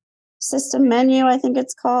 System menu, I think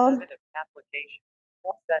it's called.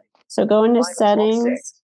 So go into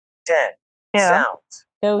settings. 10. Yeah. Sounds.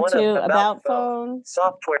 Go to about phone.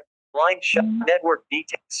 Software. BlindShell. Network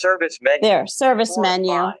detail. Service menu. There, service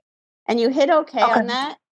menu. 5. And you hit okay on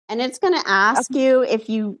that. And it's going to ask you if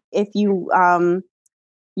you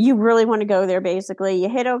really want to go there, basically. You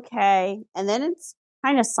hit okay. And then it's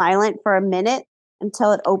kind of silent for a minute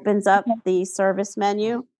until it opens up the service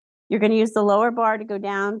menu. You're going to use the lower bar to go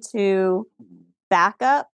down to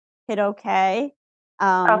backup. Hit okay.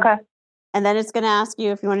 Okay. And then it's going to ask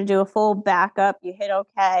you if you want to do a full backup. You hit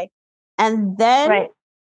okay. And then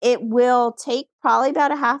it will take probably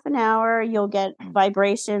about a half an hour. You'll get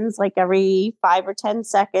vibrations like every 5 or 10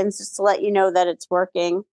 seconds just to let you know that it's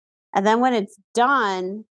working. And then when it's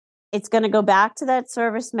done, it's going to go back to that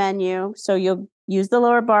service menu. So you'll use the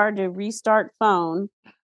lower bar to restart phone,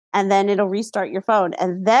 and then it'll restart your phone.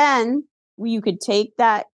 And then you could take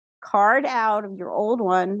that card out of your old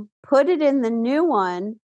one, put it in the new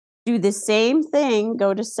one, do the same thing,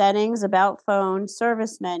 go to settings, about phone,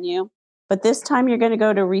 service menu, but this time you're going to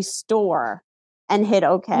go to restore and hit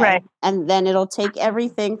okay. Right. And then it'll take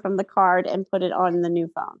everything from the card and put it on the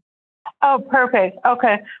new phone. Oh, perfect.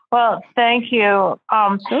 Okay. Well, thank you.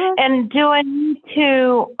 Sure. And do I need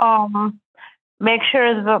to make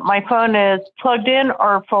sure that my phone is plugged in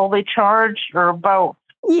or fully charged or both?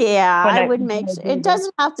 Yeah, I would make sure. It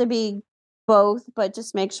doesn't have to be both, but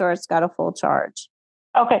just make sure it's got a full charge.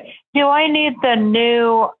 Okay. Do I need the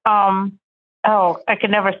new, I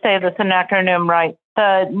can never say this an acronym right,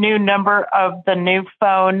 the new number of the new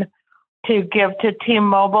phone to give to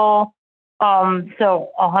T-Mobile? So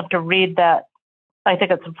I'll have to read that. I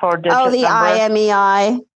think it's a 4-digit number. Oh, the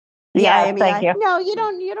IMEI. The yes, IMEI. thank you. No, you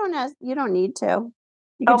don't need to.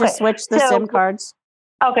 You can just switch the SIM cards.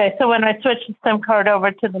 Okay, so when I switch the SIM card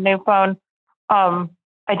over to the new phone, I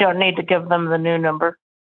don't need to give them the new number.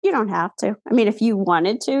 You don't have to. I mean, if you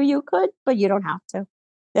wanted to, you could, but you don't have to.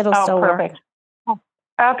 It'll still perfect. work.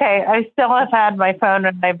 Okay, I still have had my phone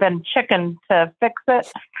and I've been chicken to fix it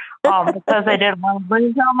because I didn't want to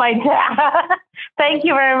lose all my data. Thank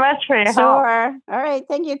you very much for your help. Sure. All right.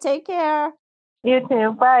 Thank you. Take care. You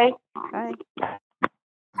too. Bye. Bye.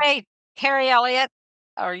 Hey, Harry Elliott,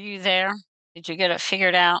 are you there? Did you get it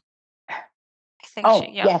figured out? I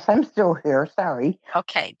think yes, I'm still here. Sorry.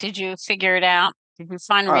 Okay. Did you figure it out? Did you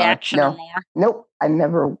find a reaction no. or more? Nope. I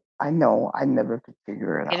never could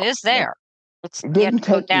figure it out. It is there. It didn't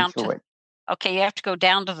take me to it. Okay, you have to go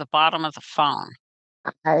down to the bottom of the phone.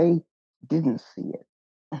 I didn't see it.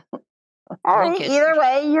 All right. Either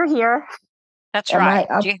way, you're here. That's right.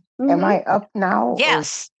 Am I up now?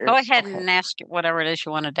 Yes. Go ahead and ask whatever it is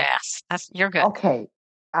you wanted to ask. You're good. Okay.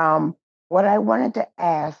 What I wanted to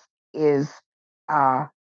ask is, I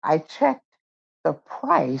checked the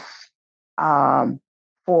price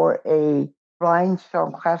for a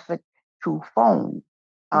BlindShell Classic 2 phone.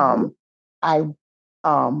 I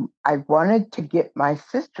wanted to get my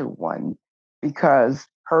sister one because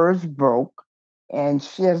hers broke and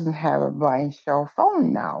she doesn't have a BlindShell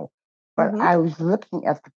phone now. But I was looking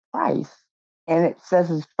at the price and it says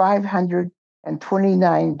it's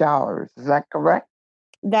 $529. Is that correct?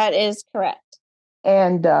 That is correct.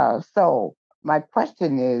 And so my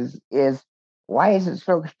question is why is it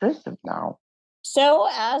so expensive now? So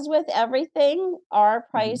as with everything, our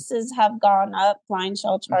prices have gone up.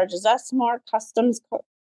 BlindShell charges us more. Customs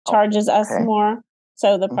charges us more.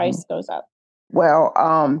 So the price goes up. Well,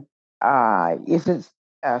 is it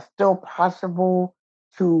still possible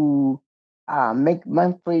to make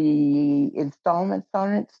monthly installments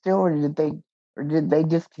on it still, or did they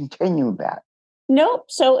discontinue that? Nope.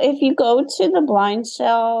 So if you go to the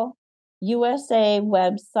BlindShell USA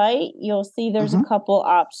website, you'll see there's a couple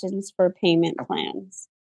options for payment plans.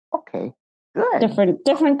 Okay, good.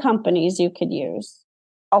 Different companies you could use.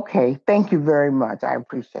 Okay, thank you very much. I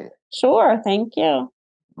appreciate it. Sure, thank you.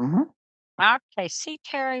 Okay, see,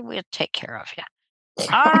 Terry, we'll take care of you.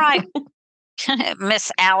 All right.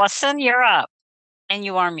 Miss Allison, you're up. And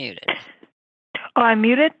you are muted. Oh, I'm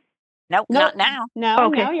muted? Nope, not now. No,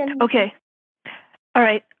 okay. No, you're not. Okay. All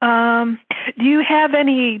right. Do you have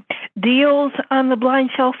any deals on the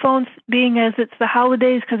BlindShell phones, being as it's the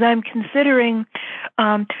holidays? Because I'm considering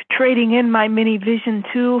trading in my Mini Vision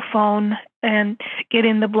 2 phone and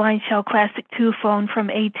getting the BlindShell Classic 2 phone from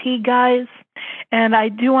AT guys. And I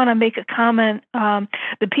do want to make a comment.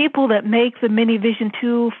 The people that make the Mini Vision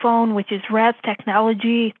 2 phone, which is RATS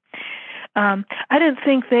Technology, I didn't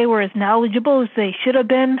think they were as knowledgeable as they should have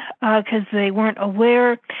been because they weren't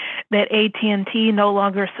aware that AT&T no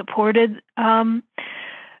longer supported the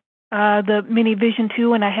Mini Vision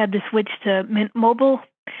 2, and I had to switch to Mint Mobile.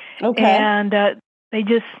 Okay. And they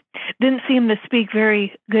just didn't seem to speak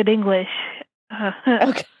very good English.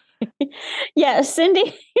 Okay. Yeah,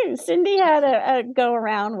 Cindy had a go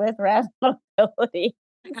around with RAD Mobility.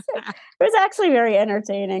 It was actually very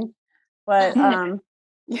entertaining, but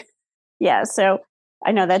yeah. So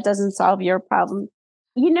I know that doesn't solve your problem.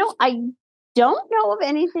 I don't know of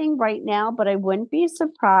anything right now, but I wouldn't be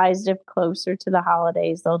surprised if closer to the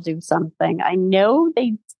holidays they'll do something. I know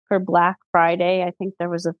for Black Friday, I think there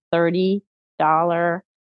was a $30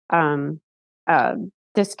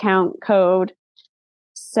 discount code.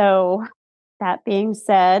 So that being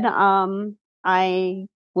said, I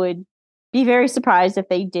would be very surprised if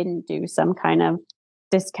they didn't do some kind of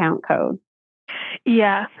discount code.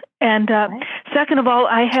 Yeah. And second of all,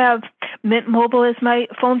 I have Mint Mobile as my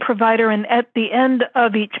phone provider. And at the end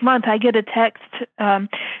of each month, I get a text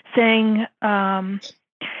saying,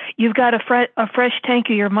 you've got a fresh tank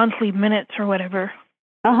of your monthly minutes or whatever.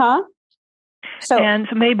 So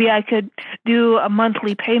maybe I could do a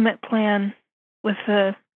monthly payment plan with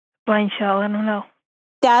the BlindShell. I don't know.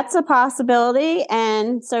 That's a possibility.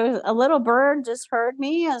 And so a little bird just heard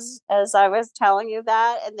me as I was telling you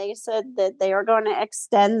that, and they said that they are going to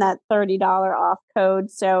extend that $30 off code.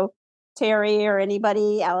 So Terry or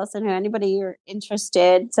anybody, Allison, or anybody you're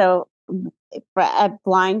interested. So at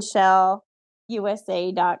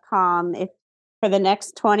blindshell.usa.com. If for the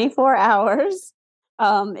next 24 hours,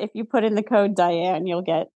 if you put in the code Diane, you'll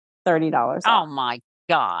get $30 off. Oh my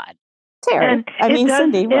God. Terry. I mean,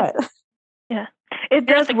 Cindy, what? Yeah. It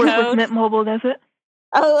does work with Mint Mobile, does it?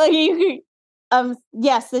 Oh,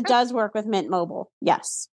 yes, it does work with Mint Mobile.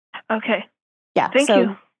 Yes. Okay. Yeah. Thank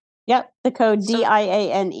you. Yep. The code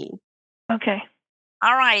DIANE. Okay.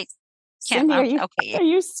 All right. Cindy, are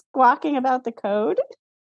you squawking about the code?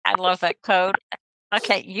 I love that code.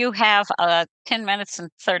 Okay. You have 10 minutes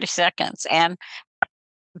and 30 seconds. And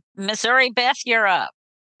Missouri Beth, you're up.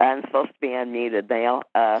 I'm supposed to be unmuted now.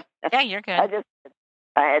 Yeah, you're good.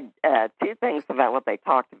 I had two things about what they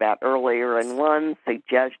talked about earlier, and one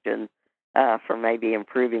suggestion for maybe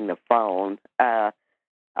improving the phone.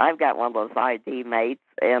 I've got one of those ID mates,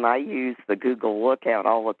 and I use the Google Lookout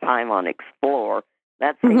all the time on Explore.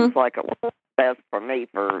 That seems like it works best for me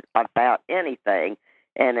for about anything,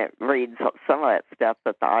 and it reads some of that stuff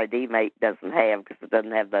that the ID mate doesn't have because it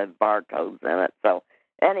doesn't have the barcodes in it. So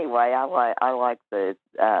anyway, I like the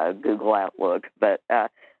Google Outlook. But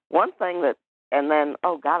one thing that, and then,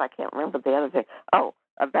 oh God, I can't remember the other thing. Oh,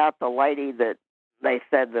 about the lady that they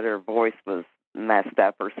said that her voice was messed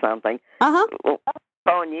up or something. Well,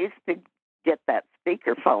 phone used to get that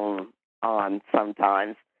speakerphone on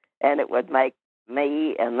sometimes, and it would make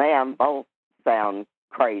me and them both sound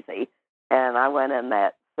crazy. And I went in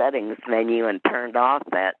that settings menu and turned off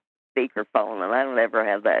that speakerphone, and I don't ever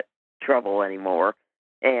have that trouble anymore.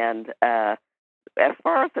 And as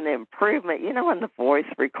far as an improvement, in the voice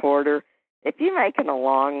recorder, if you're making a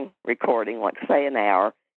long recording, like say an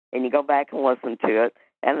hour, and you go back and listen to it,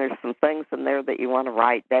 and there's some things in there that you want to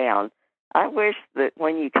write down, I wish that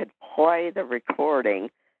when you could play the recording,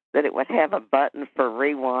 that it would have a button for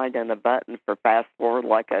rewind and a button for fast forward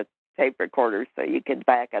like a tape recorder, so you could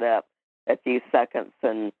back it up a few seconds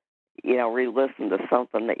and, re-listen to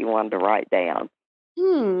something that you wanted to write down.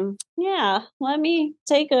 Yeah, let me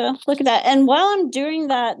take a look at that. And while I'm doing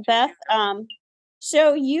that, Beth,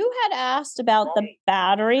 so you had asked about the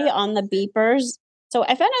battery on the beepers. So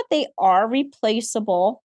I found out they are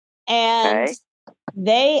replaceable, and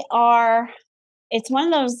they are, it's one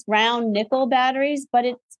of those round nickel batteries, but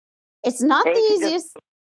it's not the easiest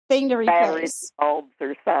thing to replace. Batteries, bulbs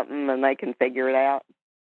or something, and they can figure it out?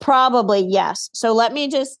 Probably, yes. So let me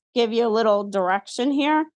just give you a little direction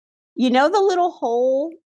here. You know the little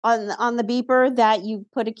hole on the beeper that you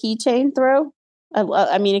put a keychain through?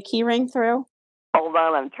 A key ring through? Hold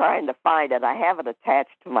on, I'm trying to find it. I have it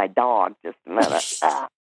attached to my dog. Just a minute.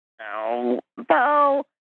 No.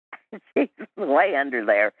 She's way under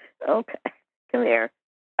there. Okay, come here.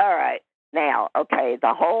 All right. Now,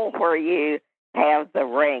 the hole where you have the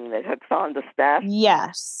ring that hooks onto stuff?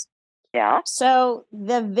 Yes. Yeah. So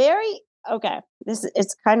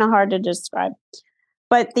it's kind of hard to describe.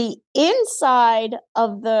 But the inside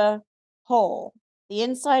of the hole, the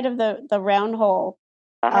inside of the round hole,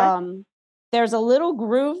 there's a little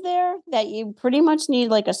groove there that you pretty much need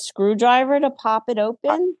like a screwdriver to pop it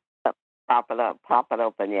open. Pop it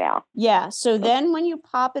open, yeah. Yeah, so then when you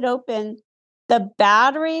pop it open, the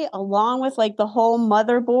battery along with like the whole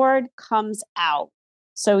motherboard comes out.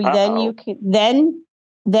 So then you can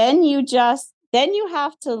then you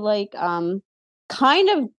have to like kind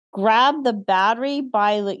of grab the battery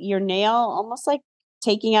by your nail, almost like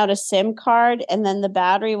taking out a SIM card, and then the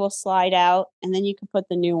battery will slide out, and then you can put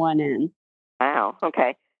the new one in. Wow.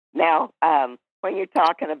 Okay. Now, when you're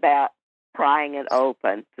talking about prying it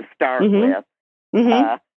open to start with,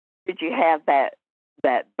 did you have that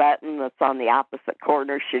button that's on the opposite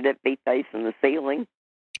corner? Should it be facing the ceiling?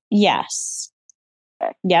 Yes.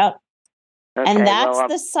 Okay. Yep. Okay, and that's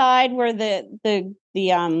the side where the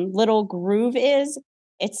little groove is.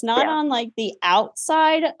 It's not on like the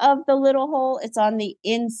outside of the little hole. It's on the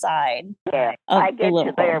inside. Yeah, I get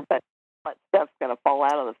you there, but what stuff's going to fall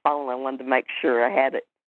out of the phone? I wanted to make sure I had it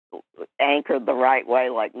anchored the right way,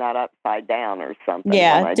 like not upside down or something.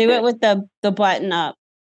 Yeah, do it with the button up.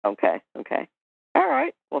 Okay. All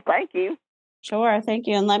right. Well, thank you. Sure, thank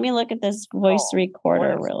you. And let me look at this voice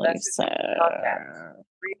recorder really. So,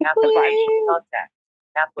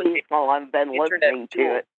 well, I've been listening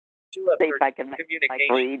to it. See if I can make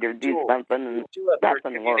read or do something.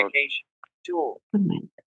 Nothing works. Tool.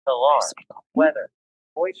 Alarm. Weather.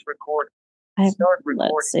 Voice recorder. Start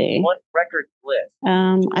recording. Let's see. One record list.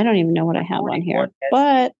 I don't even know what I have on here,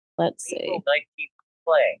 but let's see. April 19th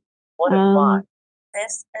play. 1 of 5.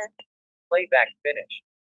 Playback finished.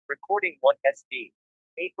 Recording 1 SD.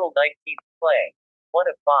 April 19th play. 1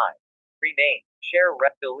 of 5. Rename. Share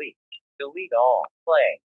rep delete. Delete all.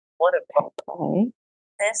 Play. 1 of 5.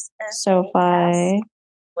 So if I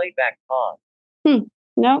Playback pause.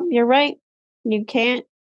 no, you're right. You can't.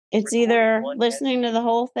 It's either listening to the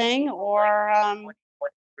whole thing or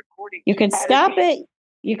you could stop it.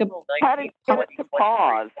 You could. How do you put it to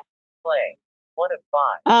pause? Play 1 of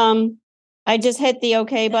 5. I just hit the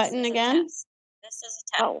OK button again. This is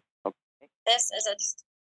a test. This is a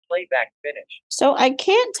Playback finish. So I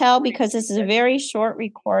can't tell because this is a very short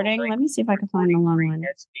recording. Let me see if I can find the long one.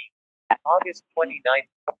 August 29th.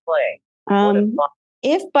 Play.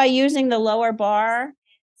 If by using the lower bar.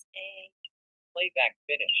 Playback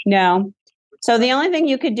finish. No. So the only thing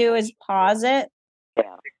you could do is pause it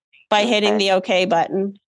by hitting the OK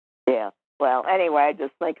button. Yeah. Well, anyway, I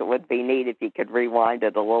just think it would be neat if you could rewind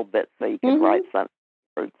it a little bit so you could write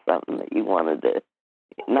something that you wanted to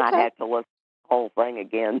not have to listen to the whole thing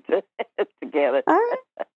again to get it. All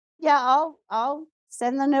right. Yeah, I'll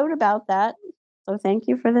send the note about that. So thank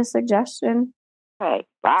you for the suggestion. Okay.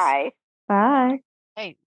 Bye. Bye.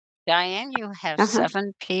 Hey, Diane, you have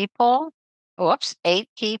 7 people. Whoops, 8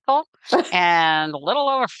 people and a little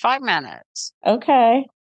over 5 minutes. Okay.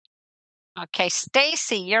 Okay,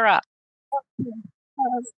 Stacy, you're up.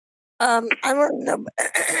 I want to know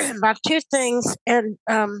about 2 things, and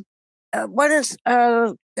one is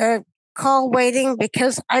call waiting,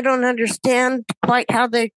 because I don't understand quite how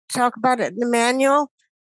they talk about it in the manual.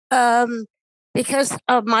 Because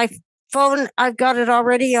of my phone, I've got it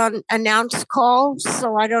already on announce calls,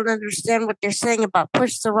 so I don't understand what they're saying about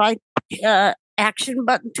push the right action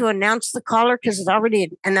button to announce the caller, because it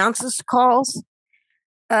already announces calls.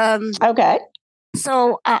 Okay.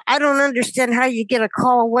 So I don't understand how you get a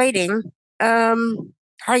call waiting,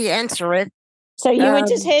 how you answer it. So you would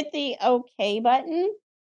just hit the OK button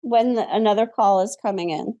when another call is coming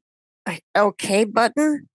in. OK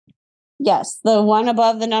button? Yes, the one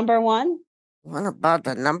above the number 1. One above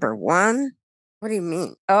the number 1? What do you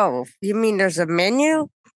mean? Oh, you mean there's a menu?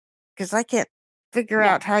 Because I can't figure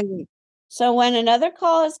out how you... So when another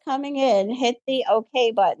call is coming in, hit the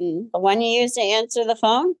OK button, the one you use to answer the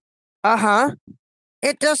phone.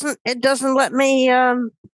 It doesn't let me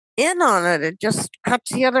in on it. It just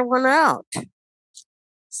cuts the other one out.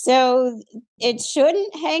 So it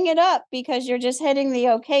shouldn't hang it up because you're just hitting the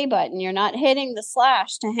OK button. You're not hitting the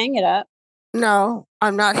 / to hang it up. No,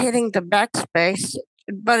 I'm not hitting the backspace,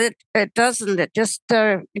 but it doesn't. It just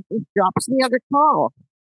drops the other call.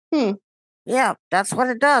 Yeah, that's what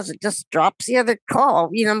it does. It just drops the other call.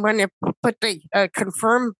 You know, when you put the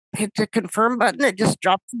hit the confirm button, it just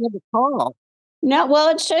drops the other call. No, well,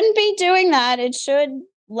 it shouldn't be doing that. It should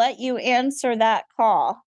let you answer that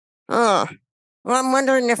call. Well, I'm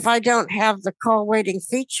wondering if I don't have the call waiting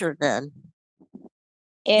feature then.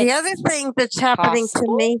 The other thing that's happening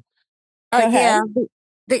to me,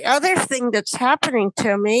 the other thing that's happening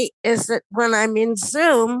to me is that when I'm in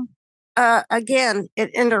Zoom, again, it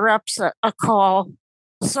interrupts a call.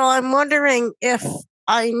 So I'm wondering if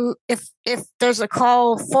there's a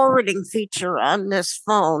call forwarding feature on this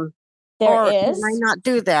phone. There is. Can I not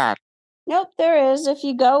do that? Nope, there is. If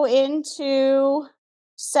you go into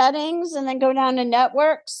settings and then go down to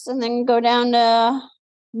networks and then go down to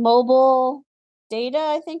mobile data,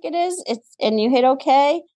 I think it is. And you hit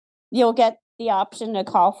OK, you'll get the option to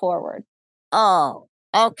call forward. Oh,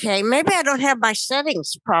 okay. Maybe I don't have my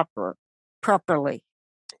settings properly.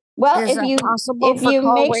 Well, if you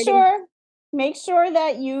make sure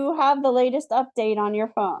that you have the latest update on your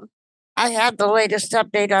phone. I have the latest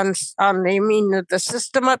update on you mean the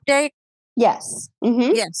system update? Yes.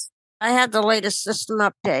 Yes, I have the latest system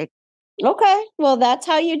update. Okay, well, that's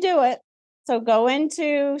how you do it. So go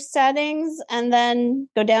into settings and then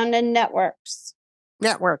go down to networks.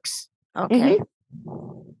 Networks. Okay.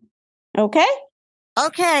 Okay.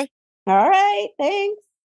 Okay. All right. Thanks.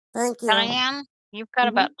 Thank you. Diane, you've got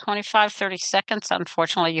about 25, 30 seconds.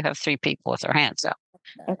 Unfortunately, you have 3 people with their hands up.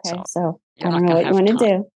 Okay, so I you're don't not know gonna what you have want to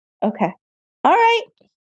time. do. Okay. All right.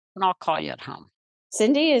 And I'll call you at home.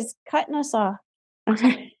 Cindy is cutting us off.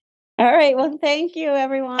 Okay. All right. Well, thank you,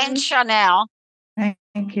 everyone. And Chanel. Thank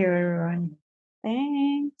you, everyone.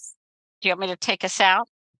 Thanks. Do you want me to take us out?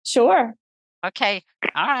 Sure. Okay.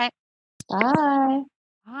 All right. Bye.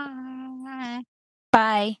 Bye.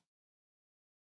 Bye.